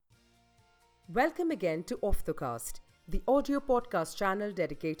Welcome again to Ophthalcast, the audio podcast channel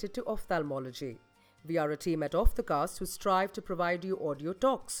dedicated to ophthalmology. We are a team at Ophthalcast who strive to provide you audio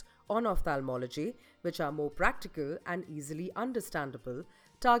talks on ophthalmology, which are more practical and easily understandable,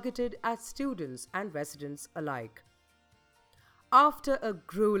 targeted at students and residents alike. After a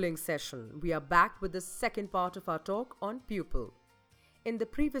grueling session, we are back with the second part of our talk on pupil. In the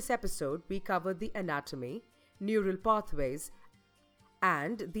previous episode, we covered the anatomy, neural pathways,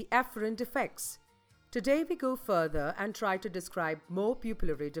 and the afferent defects. Today we go further and try to describe more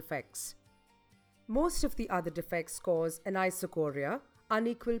pupillary defects. Most of the other defects cause anisocoria,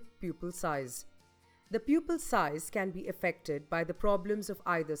 unequal pupil size. The pupil size can be affected by the problems of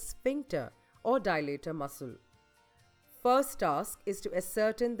either sphincter or dilator muscle. First task is to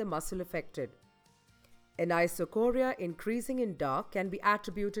ascertain the muscle affected. Anisocoria increasing in dark can be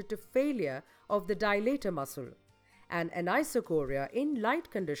attributed to failure of the dilator muscle, and anisocoria in light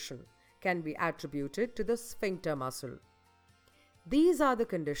condition can be attributed to the sphincter muscle. These are the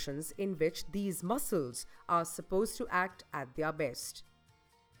conditions in which these muscles are supposed to act at their best.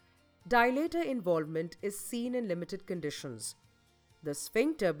 Dilator involvement is seen in limited conditions. The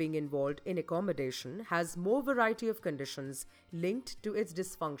sphincter being involved in accommodation has more variety of conditions linked to its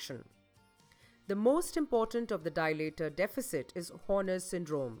dysfunction. The most important of the dilator deficit is Horner's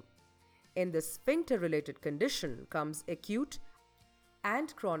syndrome. In the sphincter-related condition comes acute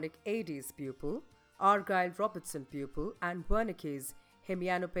and chronic Adie's pupil, Argyll-Robertson pupil, and Wernicke's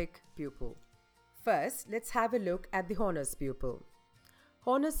hemianopic pupil. First, let's have a look at the Horner's pupil.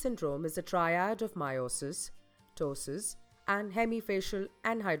 Horner's syndrome is a triad of miosis, ptosis, and hemifacial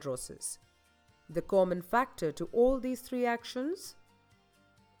anhidrosis. The common factor to all these three actions?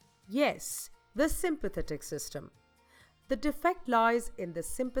 Yes, the sympathetic system. The defect lies in the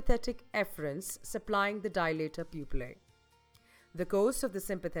sympathetic efferents supplying the dilator pupillae. The course of the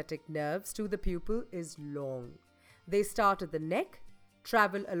sympathetic nerves to the pupil is long. They start at the neck,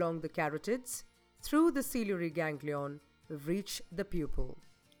 travel along the carotids, through the ciliary ganglion, reach the pupil.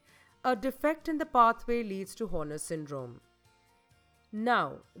 A defect in the pathway leads to Horner's syndrome.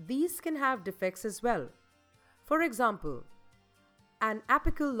 Now, these can have defects as well. For example, an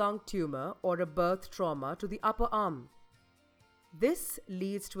apical lung tumor or a birth trauma to the upper arm. This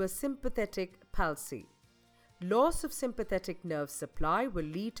leads to a sympathetic palsy. Loss of sympathetic nerve supply will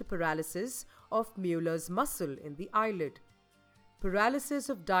lead to paralysis of Mueller's muscle in the eyelid, paralysis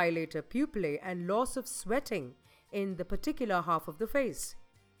of dilator pupillae, and loss of sweating in the particular half of the face.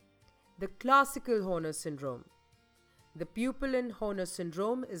 The classical Horner syndrome. The pupil in Horner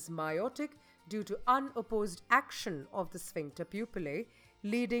syndrome is miotic due to unopposed action of the sphincter pupillae,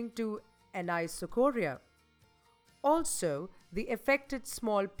 leading to anisocoria. Also, the affected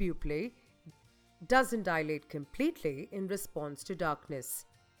small pupillae doesn't dilate completely in response to darkness.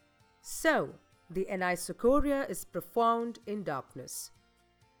 So, the anisocoria is profound in darkness.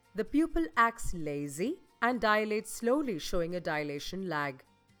 The pupil acts lazy and dilates slowly, showing a dilation lag.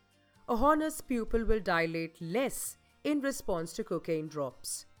 A Horner's pupil will dilate less in response to cocaine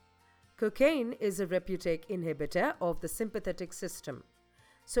drops. Cocaine is a reuptake inhibitor of the sympathetic system.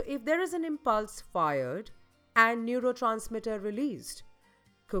 So, if there is an impulse fired and neurotransmitter released,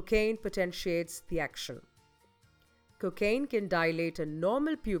 cocaine potentiates the action. Cocaine can dilate a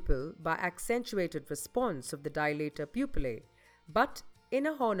normal pupil by accentuated response of the dilator pupillae, but in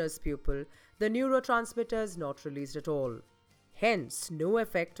a Horner's pupil, the neurotransmitter is not released at all. Hence, no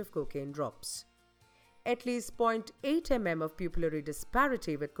effect of cocaine drops. At least 0.8 mm of pupillary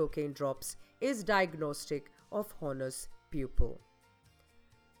disparity with cocaine drops is diagnostic of Horner's pupil.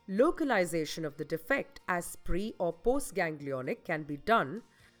 Localization of the defect as pre- or post-ganglionic can be done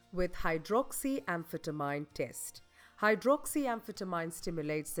with hydroxyamphetamine test. Hydroxyamphetamine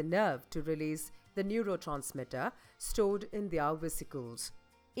stimulates the nerve to release the neurotransmitter stored in their vesicles.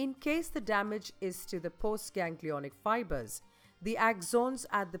 In case the damage is to the post-ganglionic fibers, the axons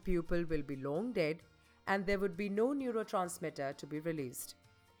at the pupil will be long dead and there would be no neurotransmitter to be released.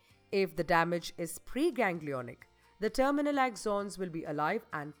 If the damage is pre-ganglionic, the terminal axons will be alive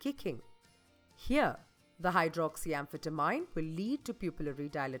and kicking. Here, the hydroxyamphetamine will lead to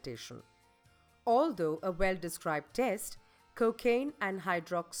pupillary dilatation. Although a well-described test, cocaine and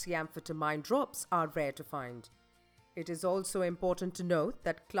hydroxyamphetamine drops are rare to find. It is also important to note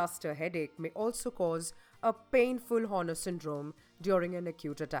that cluster headache may also cause a painful Horner syndrome during an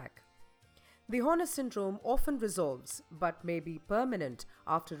acute attack. The Horner syndrome often resolves but may be permanent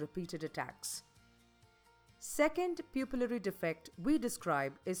after repeated attacks. Second pupillary defect we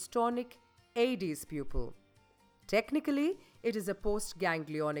describe is tonic Adie's pupil. Technically, it is a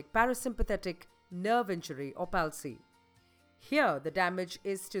post-ganglionic parasympathetic nerve injury or palsy. Here, the damage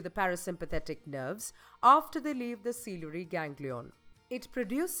is to the parasympathetic nerves after they leave the ciliary ganglion. It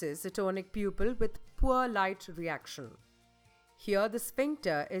produces a tonic pupil with poor light reaction. Here, the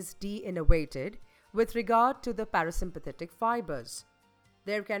sphincter is de-innervated with regard to the parasympathetic fibers.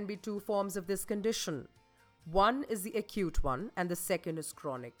 There can be two forms of this condition. One is the acute one and the second is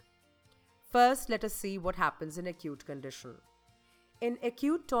chronic. First, let us see what happens in acute condition. In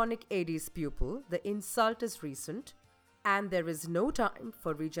acute tonic Aedes pupil, the insult is recent and there is no time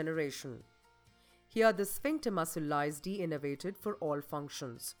for regeneration. Here, the sphincter muscle lies de-innervated for all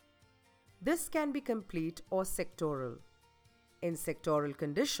functions. This can be complete or sectoral. In sectoral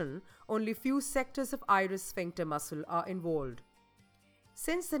condition, only few sectors of iris sphincter muscle are involved.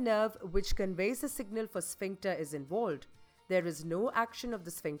 Since the nerve which conveys the signal for sphincter is involved, there is no action of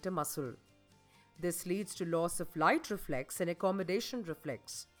the sphincter muscle. This leads to loss of light reflex and accommodation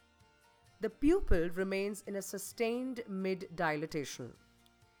reflex. The pupil remains in a sustained mid-dilatation.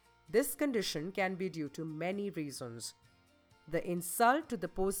 This condition can be due to many reasons. The insult to the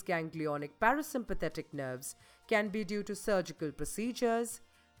postganglionic parasympathetic nerves can be due to surgical procedures,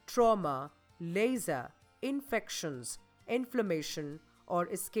 trauma, laser, infections, inflammation, or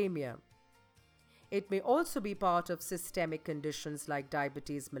ischemia. It may also be part of systemic conditions like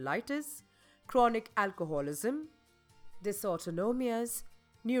diabetes mellitus, chronic alcoholism, dysautonomias,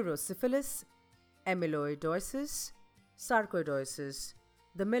 neurosyphilis, amyloidosis, sarcoidosis,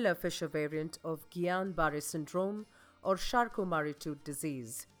 the Miller-Fisher variant of Guillain-Barré syndrome, or Charcot-Marie-Tooth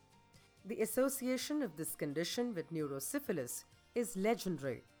disease. The association of this condition with neurosyphilis is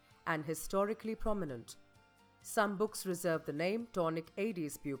legendary and historically prominent. Some books reserve the name tonic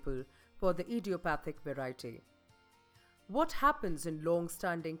Aedes pupil for the idiopathic variety. What happens in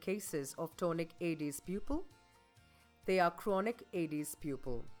long-standing cases of tonic Aedes pupil? They are chronic Aedes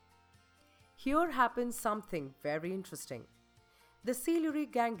pupil. Here happens something very interesting. The ciliary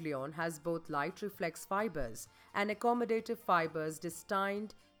ganglion has both light reflex fibers and accommodative fibers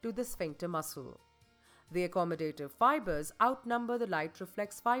destined to the sphincter muscle. The accommodative fibers outnumber the light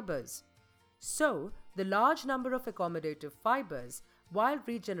reflex fibers. So, the large number of accommodative fibers, while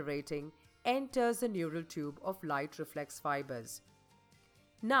regenerating, enters the neural tube of light reflex fibers.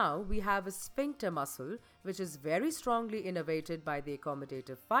 Now, we have a sphincter muscle which is very strongly innervated by the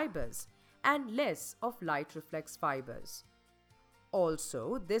accommodative fibers and less of light reflex fibers.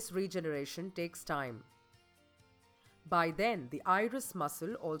 Also, this regeneration takes time. By then, the iris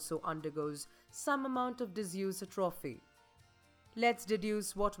muscle also undergoes some amount of disuse atrophy. Let's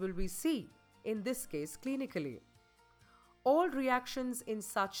deduce what will we see, in this case clinically. All reactions in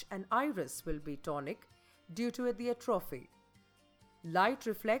such an iris will be tonic due to the atrophy. Light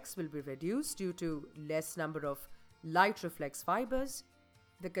reflex will be reduced due to less number of light reflex fibers.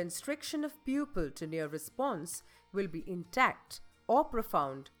 The constriction of pupil to near response will be intact or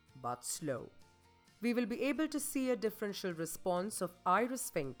profound but slow. We will be able to see a differential response of iris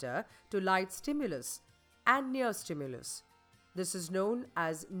sphincter to light stimulus and near stimulus. This is known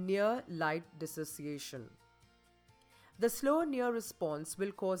as near light dissociation. The slow near response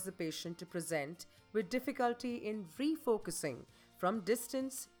will cause the patient to present with difficulty in refocusing from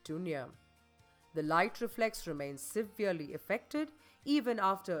distance to near. The light reflex remains severely affected even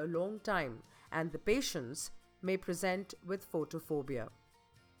after a long time, and the patients may present with photophobia.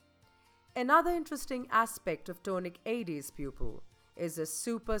 Another interesting aspect of tonic Aedes pupil is a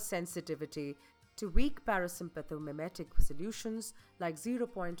supersensitivity to weak parasympathomimetic solutions like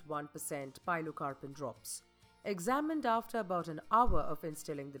 0.1% pilocarpine drops. Examined after about an hour of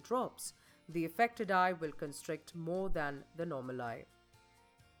instilling the drops, the affected eye will constrict more than the normal eye.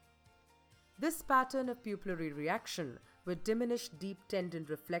 This pattern of pupillary reaction with diminished deep tendon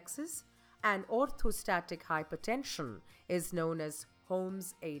reflexes and orthostatic hypertension is known as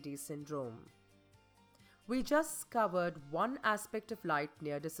Holmes-Aedes syndrome. We just covered one aspect of light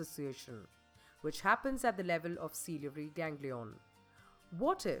near dissociation, which happens at the level of ciliary ganglion.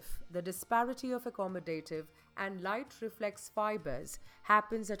 What if the disparity of accommodative and light reflex fibers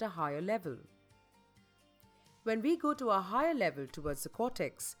happens at a higher level? When we go to a higher level towards the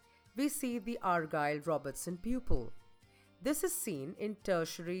cortex, we see the Argyll-Robertson pupil. This is seen in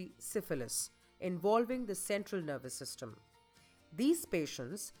tertiary syphilis involving the central nervous system. These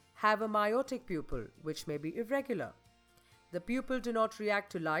patients have a myotic pupil which may be irregular. The pupil do not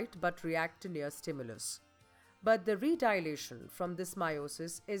react to light but react to near stimulus. But the redilation from this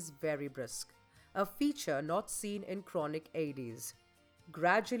meiosis is very brisk, a feature not seen in chronic Aedes.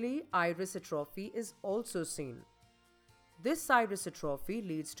 Gradually, iris atrophy is also seen. This iris atrophy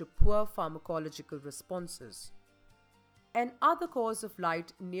leads to poor pharmacological responses. Another cause of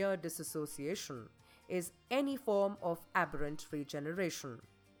light near dissociation is any form of aberrant regeneration.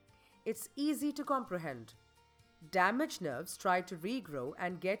 It's easy to comprehend. Damaged nerves try to regrow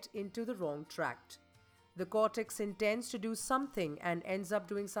and get into the wrong tract. The cortex intends to do something and ends up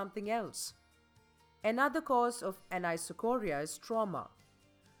doing something else. Another cause of anisocoria is trauma.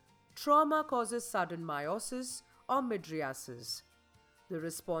 Trauma causes sudden meiosis or mydriasis. The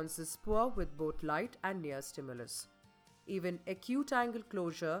response is poor with both light and near stimulus. Even acute angle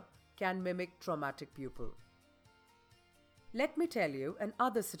closure can mimic traumatic pupil. Let me tell you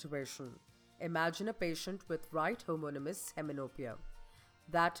another situation. Imagine a patient with right homonymous heminopia.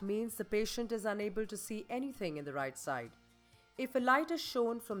 That means the patient is unable to see anything in the right side. If a light is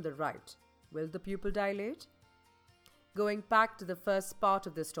shown from the right, will the pupil dilate? Going back to the first part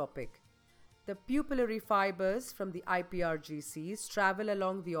of this topic, the pupillary fibers from the IPRGCs travel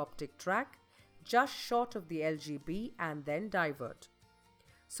along the optic tract just short of the LGB and then divert.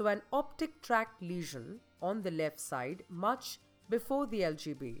 So an optic tract lesion on the left side much before the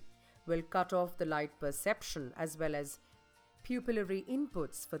LGB will cut off the light perception as well as pupillary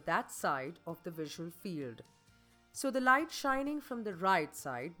inputs for that side of the visual field. So the light shining from the right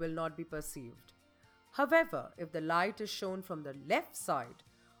side will not be perceived. However, if the light is shown from the left side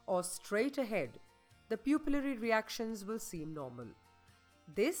or straight ahead, the pupillary reactions will seem normal.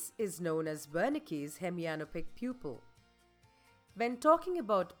 This is known as Wernicke's hemianopic pupil. When talking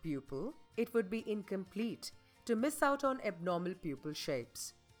about pupil, it would be incomplete to miss out on abnormal pupil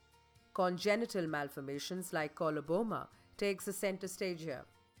shapes. Congenital malformations like coloboma takes the center stage here.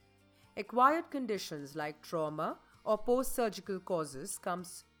 Acquired conditions like trauma or post-surgical causes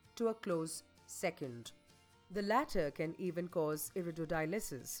comes to a close second. The latter can even cause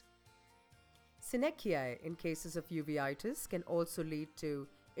iridodialysis. Synechiae in cases of uveitis can also lead to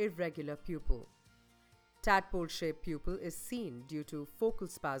irregular pupil. Tadpole-shaped pupil is seen due to focal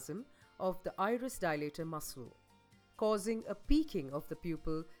spasm of the iris dilator muscle, causing a peaking of the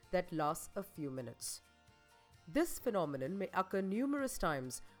pupil that lasts a few minutes. This phenomenon may occur numerous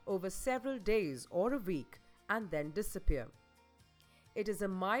times over several days or a week and then disappear. It is a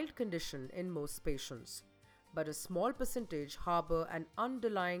mild condition in most patients, but a small percentage harbor an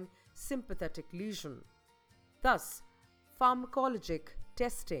underlying sympathetic lesion. Thus, pharmacologic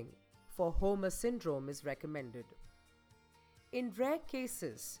testing for Homer syndrome is recommended. In rare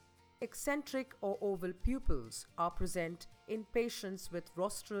cases, eccentric or oval pupils are present in patients with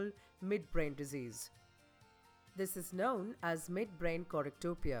rostral midbrain disease. This is known as midbrain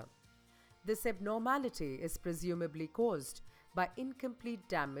chorictopia. This abnormality is presumably caused by incomplete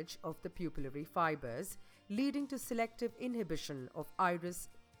damage of the pupillary fibers, leading to selective inhibition of iris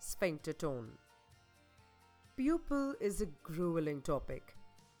sphincter tone. Pupil is a grueling topic,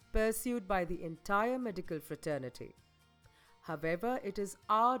 pursued by the entire medical fraternity. However, it is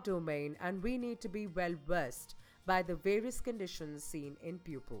our domain and we need to be well versed by the various conditions seen in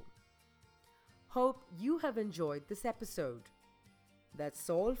pupil. Hope you have enjoyed this episode. That's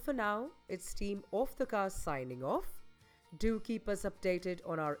all for now. It's Team Off the Cast signing off. Do keep us updated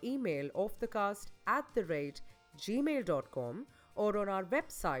on our email offthecast@gmail.com or on our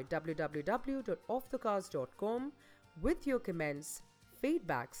website www.offthecast.com with your comments,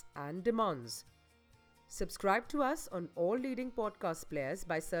 feedbacks and demands. Subscribe to us on all leading podcast players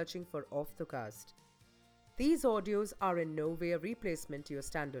by searching for Off the Cast. These audios are in no way a replacement to your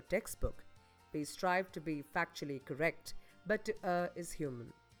standard textbook. We strive to be factually correct, but to err is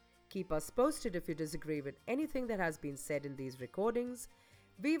human. Keep us posted if you disagree with anything that has been said in these recordings.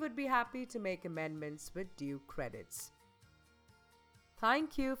 We would be happy to make amendments with due credits.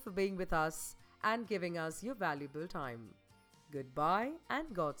 Thank you for being with us and giving us your valuable time. Goodbye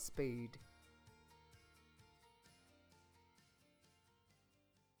and Godspeed.